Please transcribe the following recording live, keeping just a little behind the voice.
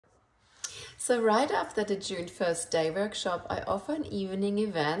So right after the June 1st day workshop, I offer an evening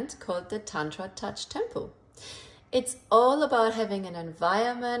event called the Tantra Touch Temple. It's all about having an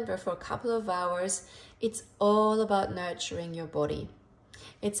environment where for a couple of hours, it's all about nurturing your body.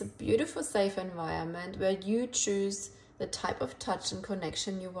 It's a beautiful, safe environment where you choose the type of touch and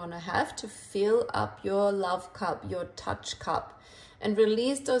connection you want to have to fill up your love cup, your touch cup, and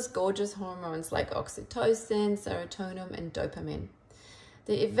release those gorgeous hormones like oxytocin, serotonin, and dopamine.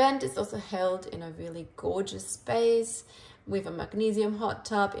 The event is also held in a really gorgeous space with a magnesium hot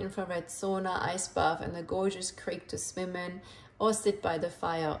tub, infrared sauna, ice bath, and a gorgeous creek to swim in or sit by the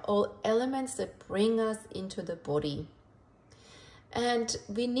fire. All elements that bring us into the body. And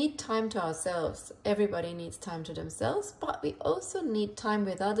we need time to ourselves. Everybody needs time to themselves, but we also need time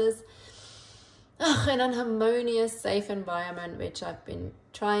with others in an harmonious, safe environment, which I've been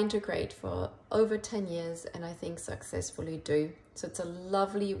trying to create for over 10 years and I think successfully do. So it's a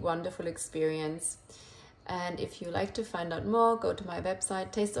lovely, wonderful experience. And if you like to find out more, go to my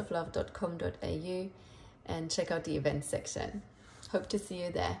website, tasteoflove.com.au, and check out the event section. Hope to see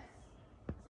you there.